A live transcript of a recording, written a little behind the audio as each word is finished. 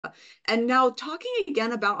And now talking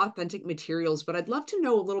again about authentic materials, but I'd love to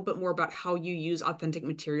know a little bit more about how you use authentic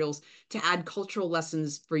materials to add cultural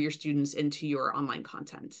lessons for your students into your online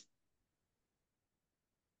content.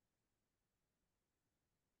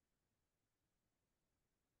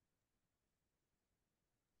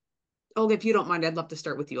 Olga, if you don't mind, I'd love to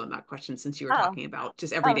start with you on that question since you were Oh, talking about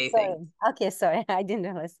just oh, everyday sorry. things. Okay, sorry. I didn't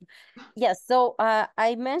realize. Yes, so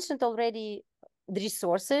I mentioned already the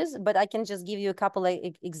resources, but I can just give you a couple of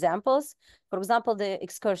examples. For example, the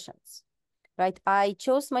excursions, right? I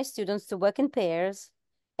chose my students to work in pairs,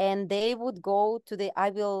 and they would go to I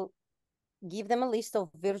will give them a list of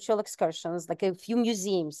virtual excursions, like a few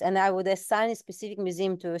museums, and I would assign a specific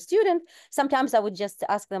museum to a student. Sometimes I would just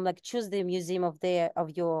ask them, like, choose the museum of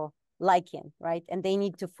your liking, right? And they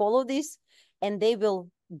need to follow this, and they will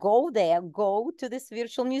go to this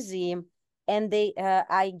virtual museum, and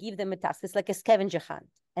I give them a task. It's like a scavenger hunt,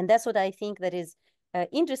 and that's what I think that is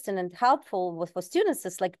interesting and helpful for students.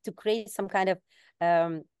 Is like to create some kind of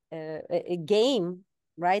a game,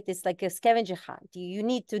 right? It's like a scavenger hunt. You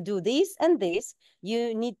need to do this and this.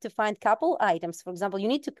 You need to find couple items. For example, you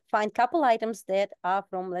need to find couple items that are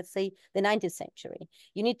from, let's say, the 19th century.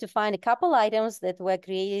 You need to find a couple items that were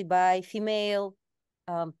created by female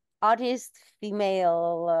artists,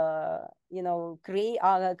 female, create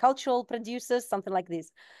cultural producers, something like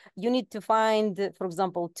this. You need to find, for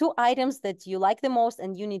example, two items that you like the most,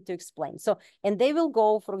 and you need to explain. So, and they will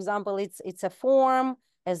go, for example, it's a form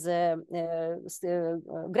as a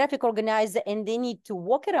graphic organizer, and they need to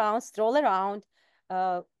walk around, stroll around,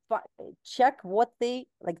 uh, check what they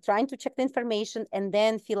like, trying to check the information, and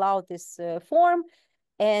then fill out this form.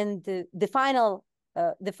 And the final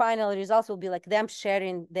results will be like them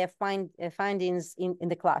sharing their findings in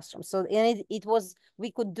the classroom. So and it was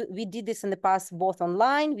we did this in the past both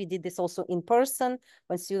online. We did this also in person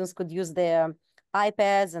when students could use their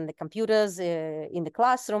iPads and the computers in the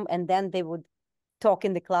classroom, and then they would talk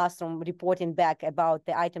in the classroom, reporting back about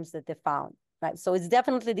the items that they found. Right. So it's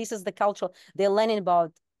definitely, this is the cultural. They're learning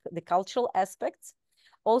about the cultural aspects.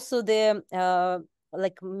 Also, the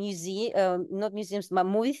like museum, not museums, but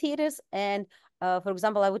movie theaters. And for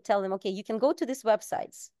example, I would tell them, okay, you can go to these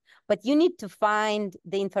websites, but you need to find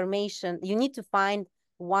the information. You need to find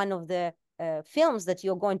one of the films that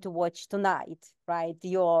you're going to watch tonight, right?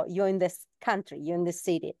 You're in this country, you're in this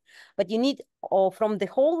city, but you need, or from the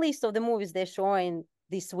whole list of the movies they're showing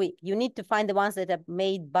this week, you need to find the ones that are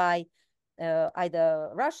made by either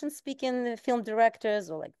Russian-speaking film directors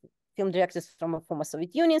or like film directors from a former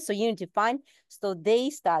Soviet Union. So you need to find. So they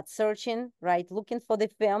start searching, right, looking for the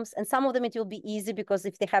films, and some of them it will be easy because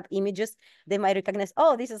if they have images, they might recognize.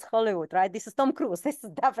 Oh, this is Hollywood, right? This is Tom Cruise. This is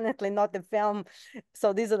definitely not the film.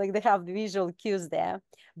 So these are like, they have the visual cues there.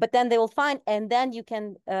 But then they will find, and then you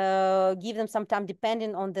can give them some time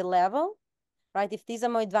depending on the level, right? If these are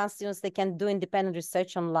more advanced students, they can do independent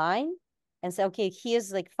research online and say, okay,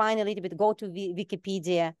 here's like, find a little bit, go to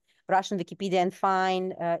Wikipedia, Russian Wikipedia, and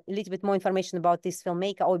find a little bit more information about this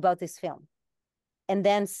filmmaker or about this film. And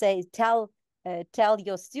then say, tell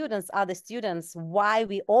your students, other students, why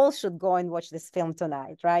we all should go and watch this film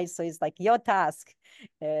tonight, right? So it's like your task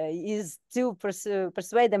is to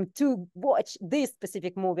persuade them to watch this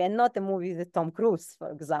specific movie and not a movie with Tom Cruise, for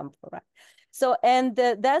example, right? So, and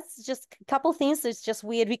that's just a couple things. It's just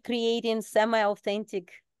we're recreating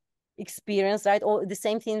semi-authentic experience, right? Or the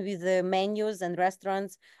same thing with the menus and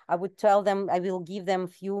restaurants. I would tell them, I will give them a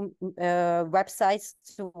few websites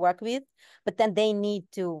to work with, but then they need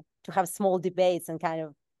to have small debates and kind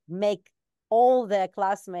of make all their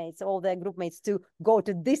classmates, all their group mates to go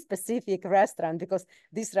to this specific restaurant because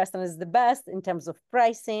this restaurant is the best in terms of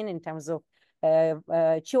pricing, in terms of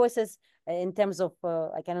choices, in terms of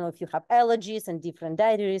like, I don't know if you have allergies and different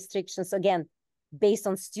dietary restrictions. Again, based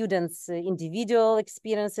on students' individual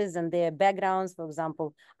experiences and their backgrounds. For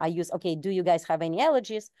example, I use, okay, do you guys have any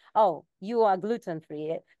allergies? Oh, you are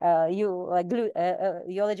gluten-free. You're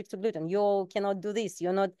allergic to gluten. You cannot do this.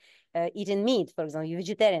 You're not eating meat, for example, you're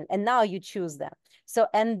vegetarian. And now you choose them. So,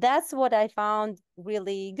 and that's what I found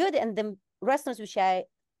really good. And the restaurants which I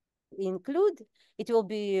include, it will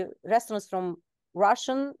be restaurants from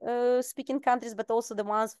Russian speaking countries, but also the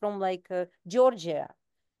ones from like Georgia,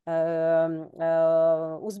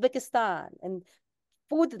 Uzbekistan, and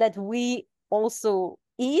food that we also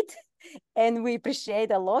eat and we appreciate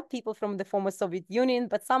a lot. People from the former Soviet Union,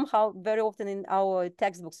 but somehow very often in our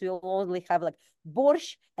textbooks, we'll only have like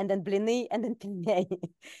borscht and then blini and then pelmeni.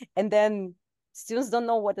 And then students don't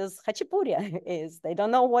know what is hachapuria is. They don't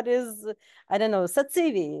know what is, I don't know,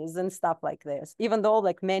 satsivi is and stuff like this, even though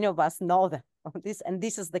like many of us know them. This, and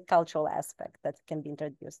this is the cultural aspect that can be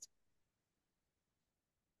introduced.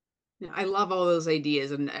 Yeah, I love all those ideas,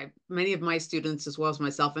 and many of my students, as well as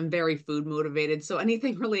myself, I'm very food motivated. So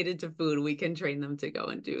anything related to food, we can train them to go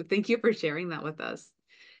and do. Thank you for sharing that with us.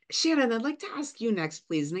 Shannon, I'd like to ask you next,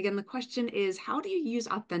 please. And again, the question is, how do you use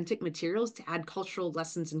authentic materials to add cultural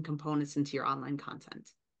lessons and components into your online content?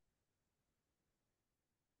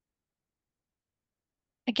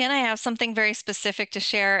 Again, I have something very specific to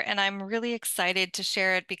share, and I'm really excited to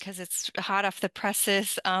share it because it's hot off the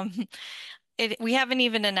presses. We haven't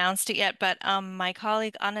even announced it yet, but my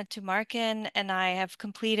colleague Anna Tumarkin and I have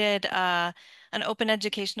completed an open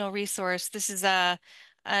educational resource. This is an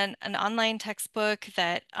online textbook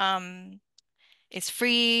that is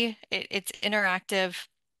free. It's interactive,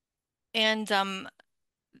 and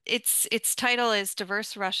its title is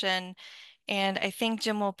Diverse Russian. And I think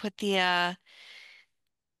Jim will put the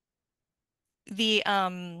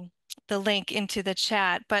um the link into the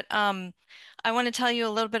chat. But I want to tell you a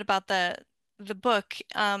little bit about the book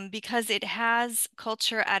because it has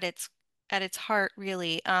culture at its heart,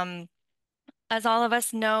 really. As all of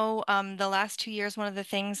us know, the last 2 years, one of the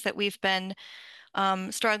things that we've been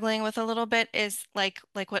struggling with a little bit is like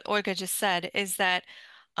what Olga just said, is that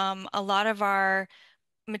a lot of our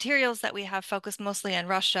materials that we have focus mostly on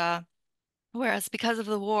Russia. Whereas because of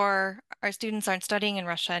the war, our students aren't studying in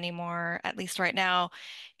Russia anymore, at least right now,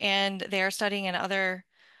 and they are studying in other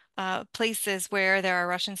places where there are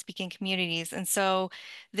Russian-speaking communities. And so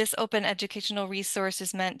this open educational resource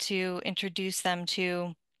is meant to introduce them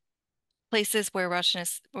to places where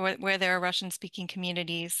where there are Russian-speaking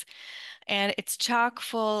communities. And it's chock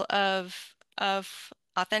full of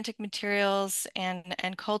authentic materials and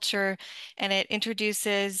culture, and it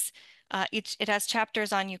introduces it has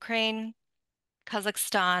chapters on Ukraine,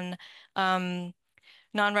 Kazakhstan, um,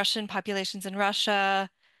 non-Russian populations in Russia,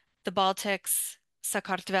 the Baltics,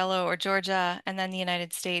 Sakartvelo or Georgia, and then the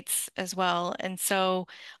United States as well. And so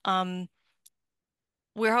um,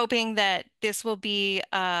 we're hoping that this will be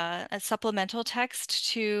a supplemental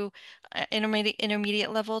text to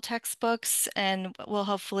intermediate level textbooks, and we'll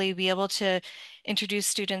hopefully be able to introduce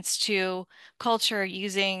students to culture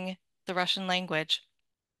using the Russian language.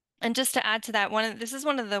 And just to add to that, this is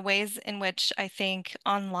one of the ways in which I think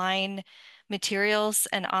online materials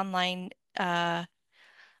and uh,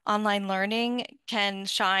 online learning can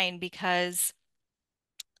shine because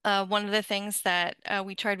one of the things that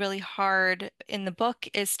we tried really hard in the book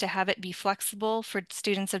is to have it be flexible for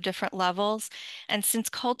students of different levels. And since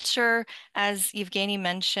culture, as Evgeny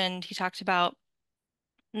mentioned, he talked about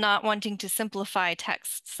not wanting to simplify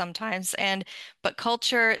text sometimes, but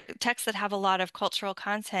culture texts that have a lot of cultural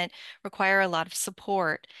content require a lot of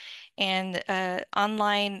support, and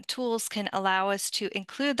online tools can allow us to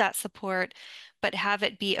include that support but have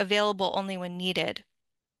it be available only when needed,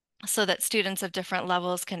 so that students of different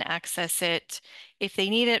levels can access it if they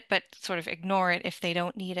need it, but sort of ignore it if they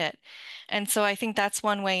don't need it. And so I think that's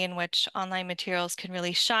one way in which online materials can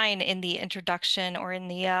really shine in the introduction or in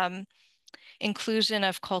the inclusion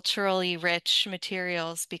of culturally rich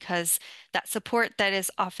materials, because that support that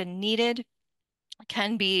is often needed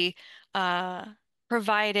can be uh,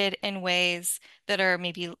 provided in ways that are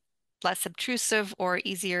maybe less obtrusive or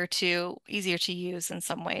easier to use in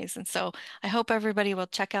some ways. And so I hope everybody will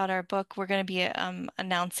check out our book. We're going to be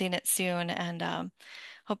announcing it soon, and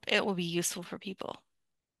hope it will be useful for people.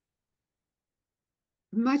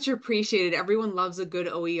 Much appreciated. Everyone loves a good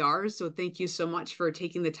OER, so thank you so much for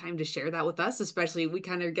taking the time to share that with us, especially we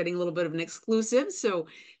kind of getting a little bit of an exclusive. So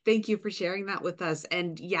thank you for sharing that with us.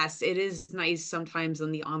 And yes, it is nice sometimes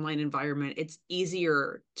in the online environment. It's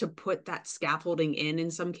easier to put that scaffolding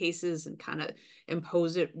in some cases and kind of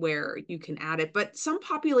impose it where you can add it. But some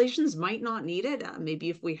populations might not need it. Maybe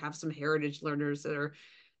if we have some heritage learners that are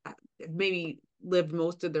maybe lived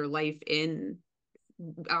most of their life in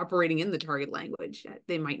operating in the target language,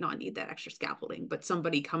 they might not need that extra scaffolding. But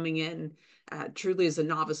somebody coming in truly as a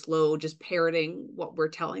novice low, just parroting what we're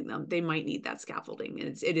telling them, they might need that scaffolding. And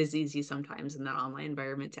it is easy sometimes in that online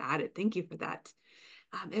environment to add it. Thank you for that.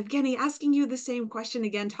 Evgeny, asking you the same question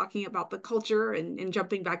again, talking about the culture and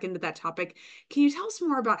jumping back into that topic. Can you tell us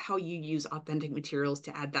more about how you use authentic materials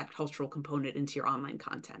to add that cultural component into your online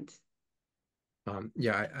content?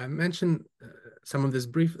 Yeah, I mentioned some of this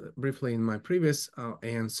briefly in my previous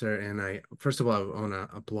answer, and I first of all I want to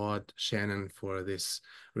applaud Shannon for this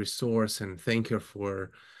resource and thank her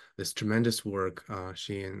for this tremendous work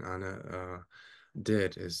she and Anna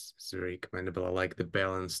did. Is very commendable. I like the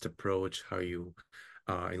balanced approach, how you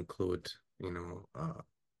include,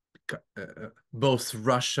 both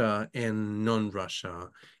Russia and non-Russia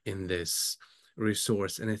in this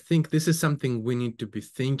resource, and I think this is something we need to be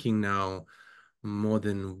thinking now more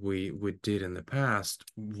than we did in the past,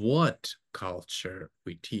 what culture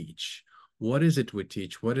we teach. What is it we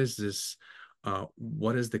teach? What is this?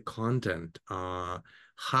 What is the content?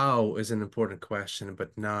 How is an important question,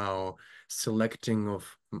 but now selection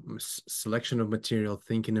of material,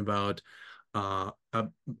 thinking about a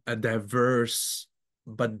diverse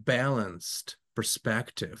but balanced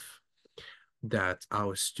perspective that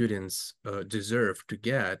our students deserve to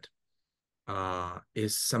get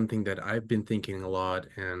is something that I've been thinking a lot,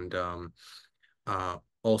 and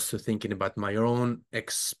also thinking about my own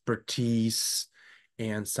expertise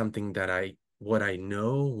and something that what I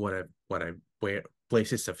know, where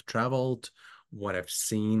places I've traveled, what I've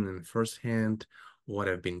seen in firsthand, what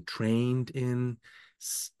I've been trained in.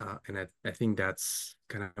 And I think that's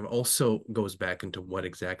kind of also goes back into what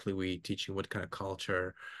exactly we teaching, what kind of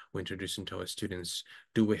culture we introducing to our students.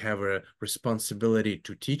 Do we have a responsibility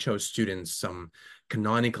to teach our students some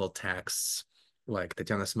canonical texts like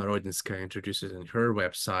Tatiana Smorodinskaya introduces in her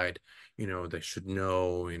website? They should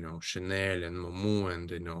know, Chanel and Momu and,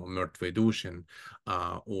 Мертвые души,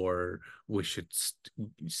 or we should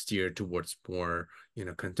steer towards more,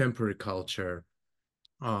 contemporary culture,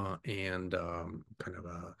 and kind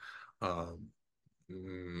of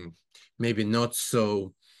maybe not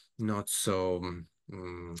so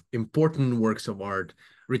important works of art.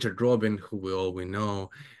 Richard Robin, who we know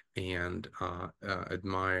and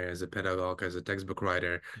admire as a pedagogue, as a textbook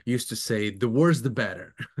writer, used to say, the worse the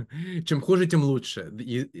better. Чем хуже, тем лучше.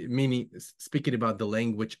 Meaning, speaking about the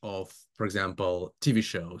language of, for example, TV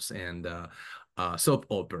shows and soap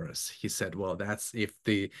operas. He said, well, that's if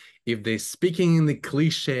they speaking in the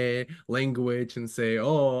cliche language and say,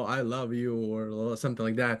 oh, I love you, or something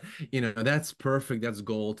like that, that's perfect. That's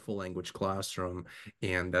gold for language classroom.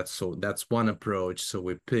 And that's one approach. So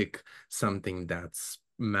we pick something that's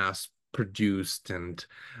mass produced and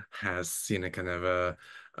has, kind of a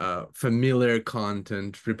familiar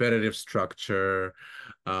content, repetitive structure,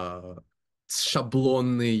 шаблонный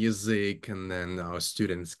язык, and then our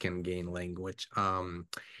students can gain language.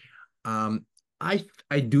 I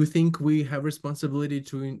do think we have responsibility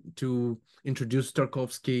to introduce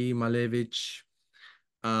Tarkovsky, Malevich,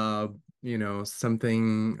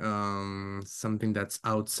 something that's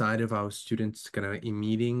outside of our students' kind of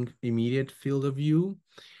immediate field of view.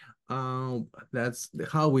 That's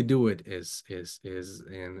how we do it is in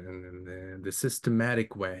the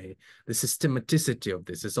systematic way. The systematicity of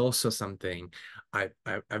this is also something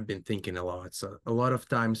I've been thinking a lot. So a lot of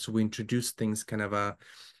times we introduce things kind of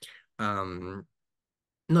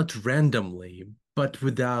not randomly, but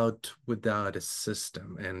without a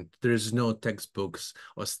system, and there's no textbooks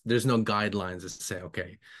or there's no guidelines that say,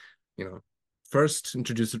 okay, first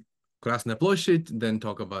introduce Krasная площадь, then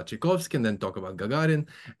talk about Tchaikovsky, and then talk about Gagarin,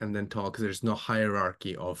 and then there's no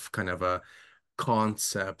hierarchy of kind of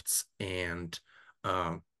concepts and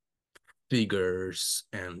figures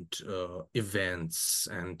and events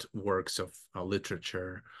and works of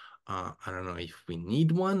literature. I don't know if we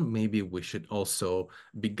need one. Maybe we should also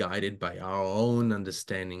be guided by our own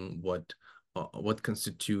understanding what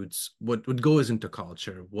constitutes, what goes into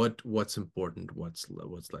culture, what's important, what's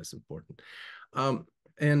less important.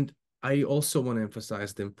 And I also want to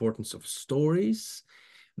emphasize the importance of stories.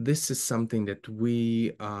 This is something that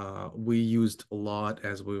we used a lot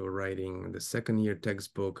as we were writing the second year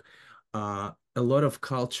textbook. A lot of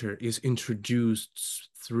culture is introduced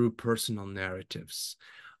through personal narratives.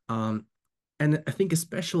 And I think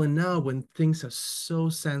especially now when things are so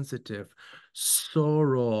sensitive, so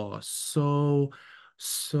raw, so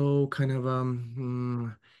kind of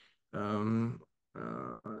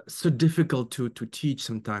so difficult to teach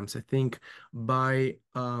sometimes. I think by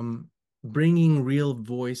bringing real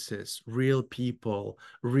voices, real people,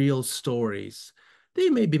 real stories, they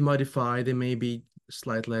may be modified, they may be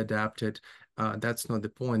slightly adapted. That's not the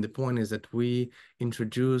point. The point is that we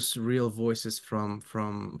introduce real voices from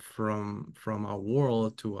our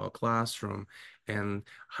world to our classroom, and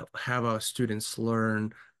have our students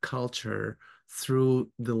learn culture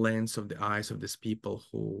through the lens of the eyes of these people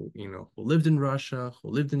who lived in Russia, who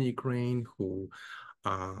lived in Ukraine, who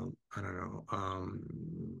I don't know,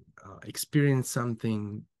 experienced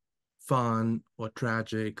something fun or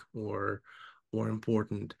tragic or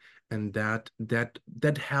important, and that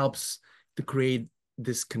helps to create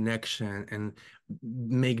this connection and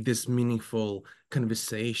make this meaningful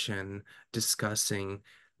conversation discussing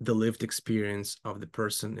the lived experience of the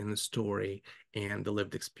person in the story and the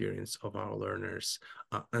lived experience of our learners.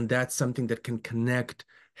 And that's something that can connect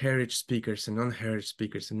heritage speakers and non-heritage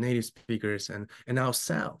speakers and native speakers and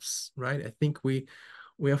ourselves, right? I think we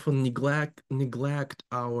we often neglect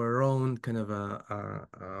our own kind of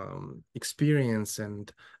experience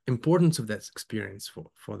and importance of that experience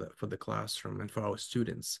for the classroom and for our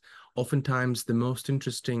students. Oftentimes, the most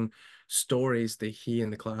interesting stories they hear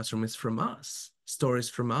in the classroom is from us, stories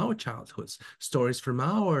from our childhoods, stories from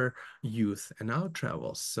our youth and our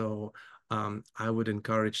travels. So I would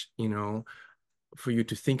encourage, for you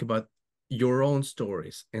to think about your own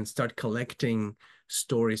stories and start collecting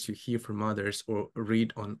stories you hear from others or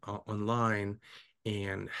read online,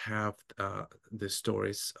 and have the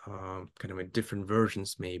stories kind of in different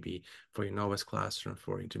versions, maybe for your novice classroom,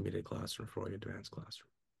 for your intermediate classroom, for your advanced classroom.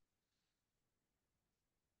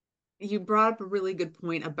 You brought up a really good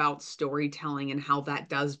point about storytelling and how that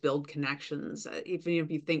does build connections. Even if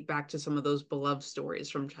you think back to some of those beloved stories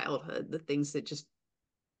from childhood, the things that just,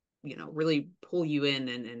 really pull you in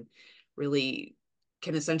and really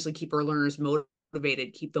can essentially keep our learners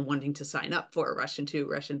motivated, keep them wanting to sign up for Russian 2,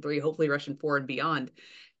 Russian 3, hopefully Russian 4 and beyond.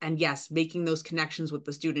 And yes, making those connections with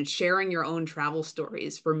the students, sharing your own travel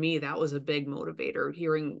stories. For me, that was a big motivator,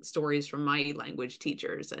 hearing stories from my language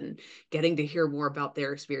teachers and getting to hear more about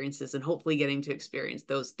their experiences and hopefully getting to experience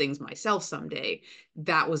those things myself someday.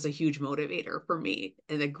 That was a huge motivator for me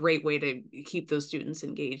and a great way to keep those students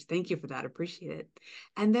engaged. Thank you for that. Appreciate it.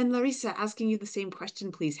 And then Larisa, asking you the same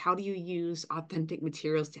question, please. How do you use authentic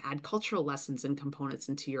materials to add cultural lessons and components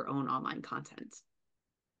into your own online content?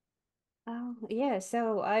 Yeah,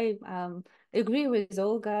 so I agree with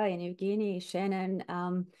Olga and Evgeny, Shannon.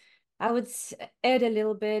 I would add a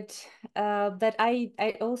little bit that I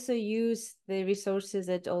also use the resources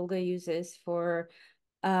that Olga uses for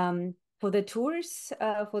the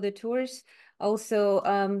tours.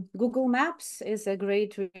 Also, Google Maps is a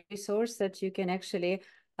great resource that you can actually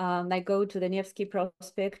like go to the Nevsky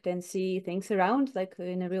Prospect and see things around like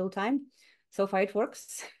in a real time. So far it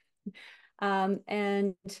works.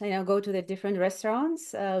 And go to the different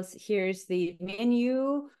restaurants. Here's the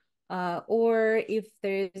menu. Or if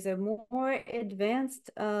there is a more advanced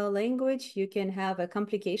language, you can have a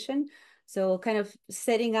complication. So kind of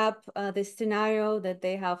setting up the scenario that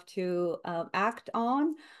they have to act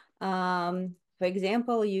on. For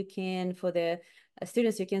example, you can, for the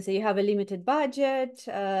students, you can say you have a limited budget,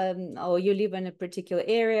 or you live in a particular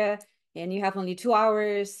area, and you have only 2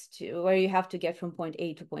 hours where you have to get from point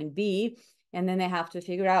A to point B. And then they have to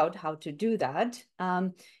figure out how to do that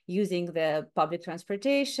using the public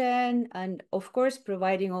transportation, and of course,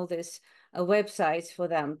 providing all these websites for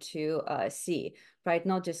them to see, right?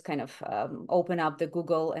 Not just kind of open up the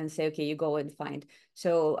Google and say, okay, you go and find.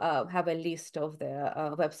 So have a list of the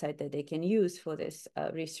website that they can use for this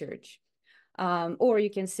research. Or you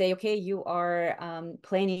can say, okay, you are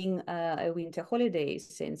planning a winter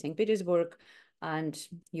holidays in St. Petersburg, and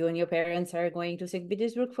you and your parents are going to St.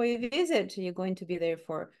 Petersburg for a visit. You're going to be there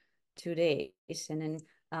for 2 days, and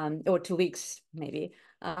then or 2 weeks maybe.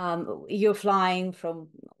 You're flying from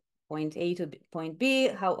point A to point B.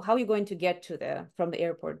 How are you going to get to from the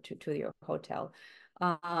airport to your hotel?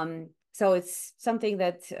 So it's something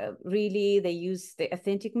that really they use the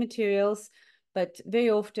authentic materials. But very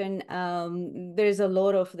often there's a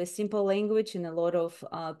lot of the simple language and a lot of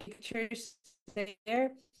pictures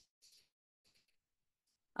there.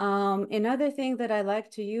 Another thing that I like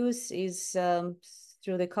to use is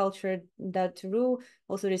through the culture.ru,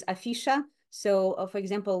 also there's afisha. So for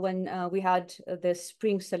example, when we had the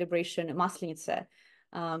spring celebration, Maslenitsa,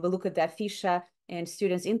 we look at the afisha and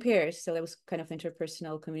students in pairs. So there was kind of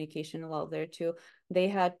interpersonal communication while there too. They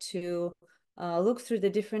had to look through the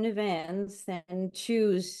different events and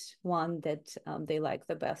choose one that they like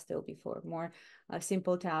the best. They'll be for more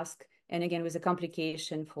simple task. And again, with a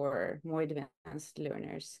complication for more advanced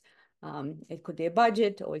learners. It could be a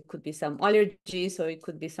budget, or it could be some allergies, or it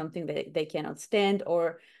could be something that they cannot stand,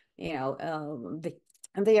 or,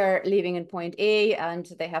 they are living in point A and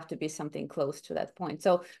they have to be something close to that point.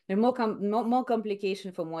 So there's more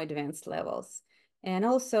complication for more advanced levels. And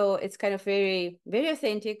also it's kind of very, very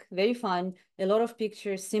authentic, very fun, a lot of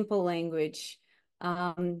pictures, simple language,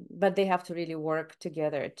 but they have to really work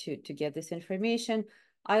together to get this information.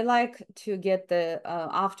 I like to get the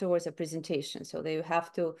afterwards a presentation. So they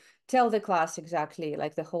have to tell the class exactly,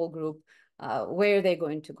 like the whole group, where they're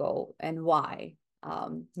going to go and why.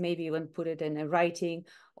 Maybe even put it in a writing,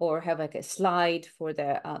 or have like a slide for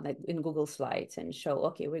the like in Google Slides, and show,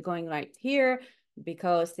 okay, we're going right here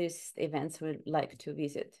because these events would like to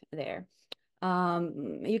visit there.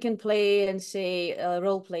 You can play and say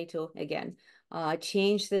role play too again.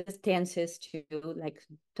 Change the tenses to like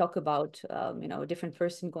talk about a different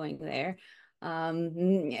person going there,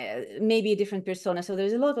 maybe a different persona. So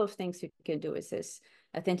there's a lot of things you can do with this.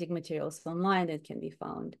 authentic materials online that can be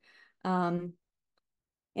found.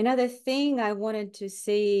 Another thing I wanted to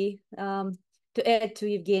say, to add to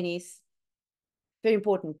Evgeny's, very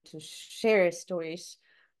important to share stories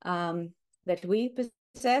that we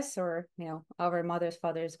possess, or our mothers,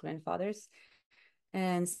 fathers, grandfathers.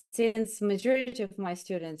 And since majority of my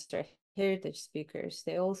students are heritage speakers,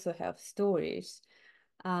 they also have stories,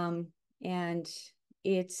 and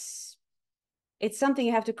it's something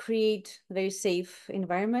you have to create a very safe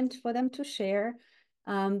environment for them to share.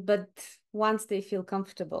 But once they feel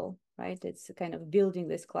comfortable, right, it's kind of building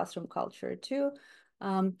this classroom culture too,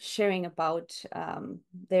 sharing about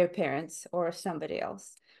their parents or somebody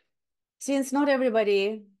else. Since not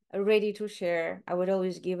everybody are ready to share, I would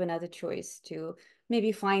always give another choice to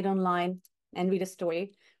maybe find online and read a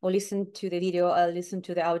story, or listen to the video, or listen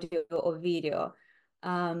to the audio or video.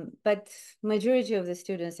 But majority of the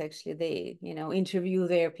students actually, they interview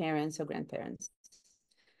their parents or grandparents.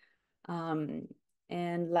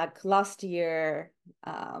 And like last year,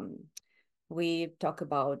 we talk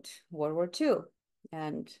about World War II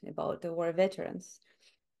and about the war veterans.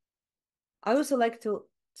 I also like to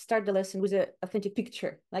start the lesson with an authentic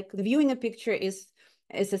picture. Like viewing a picture is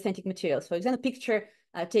authentic materials. For example, picture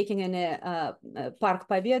taken in a Park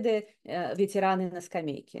Победы, ветераны на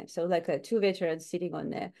скамейке. So like two veterans sitting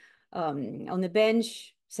on the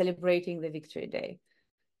bench celebrating the Victory Day.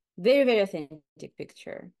 Very, very authentic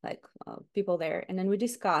picture, like people there. And then we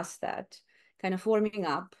discuss that, kind of warming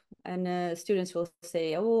up, and students will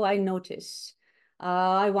say, oh, I notice,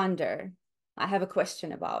 I wonder, I have a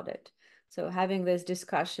question about it. So having this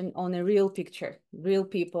discussion on a real picture, real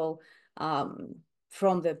people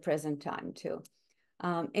from the present time too.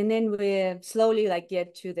 And then we slowly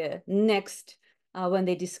get to the next, when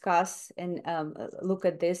they discuss and look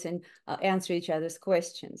at this and answer each other's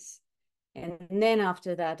questions. And then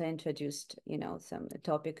after that, I introduced, some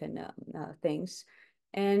topic and things.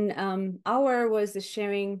 And our was the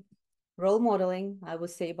sharing, role modeling, I would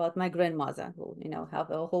say, about my grandmother, who,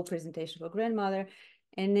 have a whole presentation for grandmother.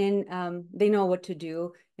 And then they know what to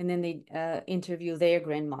do. And then they interview their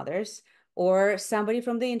grandmothers or somebody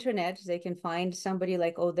from the internet. They can find somebody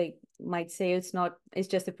like, oh, they might say it's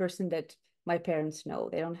just a person that my parents know.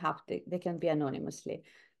 They don't have to, they can be anonymously.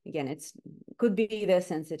 Again, could be the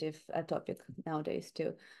sensitive topic nowadays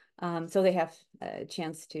too. So they have a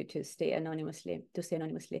chance to stay anonymously,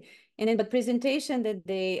 And then, but presentation that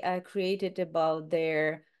they created about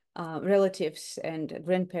their relatives and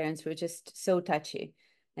grandparents were just so touchy.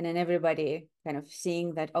 And then everybody kind of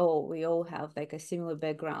seeing that, oh, we all have like a similar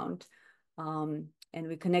background, and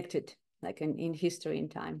we connected like in history and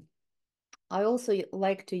time. I also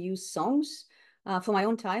like to use songs for my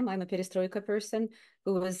own time. I'm a perestroika person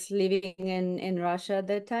who was living in Russia at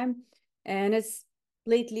that time. And it's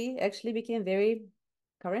lately actually became very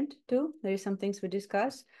current too. There are some things we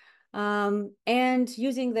discuss. And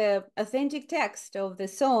using the authentic text of the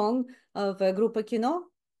song of Группа Кино,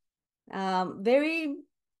 very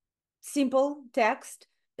simple text,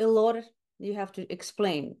 a lot you have to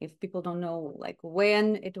explain if people don't know like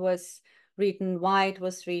when it was written, why it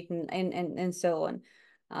was written, and so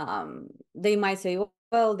on. They might say,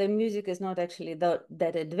 well, the music is not actually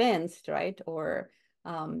that advanced, right? Or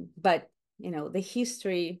but the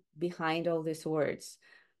history behind all these words,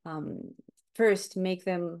 first make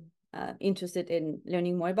them interested in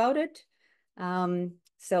learning more about it.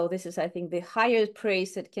 So this is, I think, the highest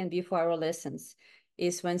praise that can be for our lessons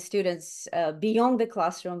is when students beyond the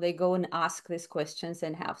classroom, they go and ask these questions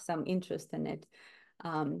and have some interest in it,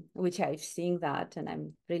 which I've seen that, and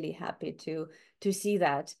I'm really happy to see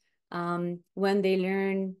that when they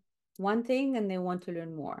learn one thing and they want to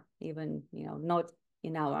learn more, even not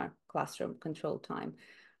in our classroom control time.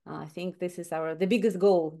 I think this is the biggest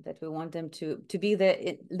goal, that we want them to be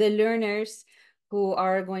the learners who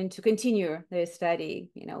are going to continue their study,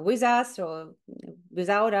 with us or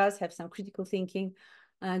without us, have some critical thinking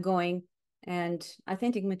going. And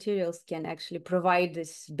authentic materials can actually provide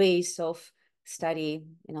this base of study,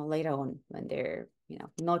 later on when they're,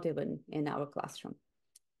 not even in our classroom.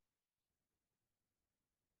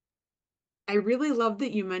 I really love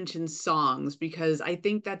that you mentioned songs, because I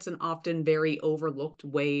think that's an often very overlooked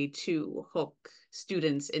way to hook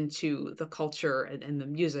students into the culture and the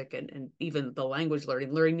music and even the language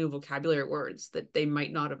learning new vocabulary words that they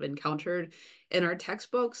might not have encountered in our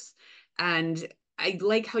textbooks. And I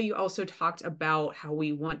like how you also talked about how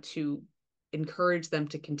we want to encourage them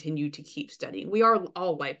to continue to keep studying. We are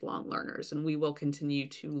all lifelong learners, and we will continue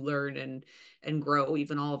to learn and grow,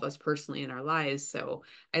 even all of us personally in our lives. So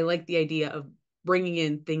I like the idea of bringing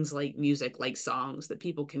in things like music, like songs that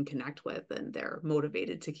people can connect with and they're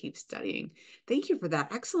motivated to keep studying. Thank you for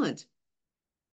that. Excellent.